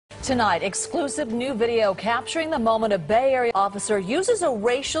Tonight, exclusive new video capturing the moment a Bay Area officer uses a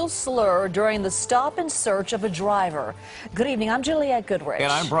racial slur during the stop and search of a driver. Good evening, I'm Juliette Goodrich. And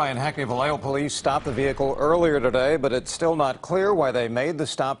I'm Brian Hackney. Vallejo Police stopped the vehicle earlier today, but it's still not clear why they made the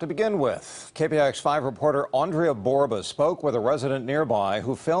stop to begin with. KPIX5 reporter Andrea Borba spoke with a resident nearby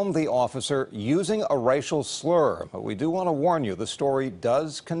who filmed the officer using a racial slur. But we do want to warn you, the story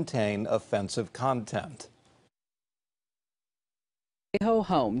does contain offensive content. Vallejo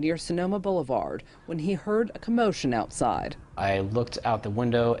home near Sonoma Boulevard when he heard a commotion outside. I looked out the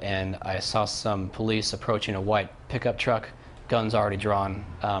window and I saw some police approaching a white pickup truck, guns already drawn,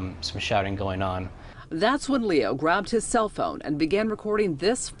 some shouting going on. That's when Leo grabbed his cell phone and began recording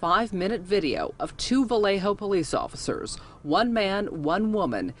this 5-minute video of two Vallejo police officers, one man, one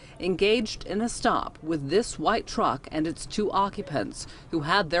woman, engaged in a stop with this white truck and its two occupants who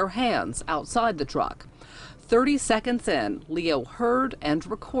had their hands outside the truck. 30 seconds in, Leo heard and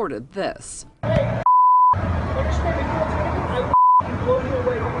recorded this.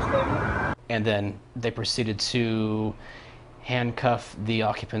 And then they proceeded to handcuff the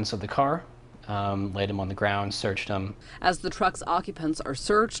occupants of the car, laid them on the ground, searched them. As the truck's occupants are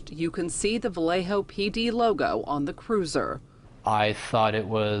searched, you can see the Vallejo PD logo on the cruiser. I thought it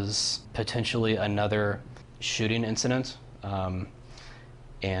was potentially another shooting incident,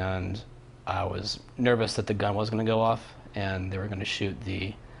 and I was nervous that the gun was going to go off and they were going to shoot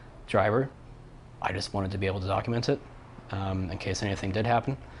the driver. I just wanted to be able to document it in case anything did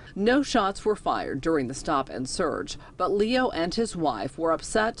happen. No shots were fired during the stop and search, but Leo and his wife were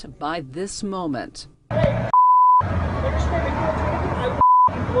upset by this moment.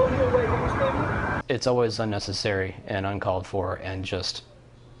 It's always unnecessary and uncalled for and just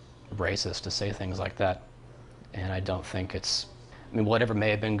racist to say things like that. And I don't think it's, I mean, whatever may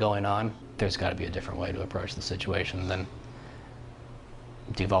have been going on, there's got to be a different way to approach the situation than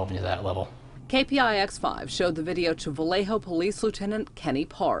devolving to that level. KPIX5 showed the video to Vallejo Police Lieutenant Kenny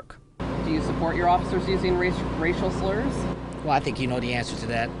Park. Do you support your officers using racial slurs? Well, I think you know the answer to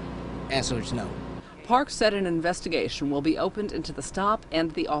that. Answer is no. Park said an investigation will be opened into the stop and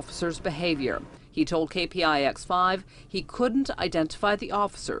the officers' behavior. He told KPIX5 he couldn't identify the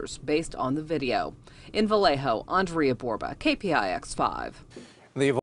officers based on the video. In Vallejo, Andrea Borba, KPIX5.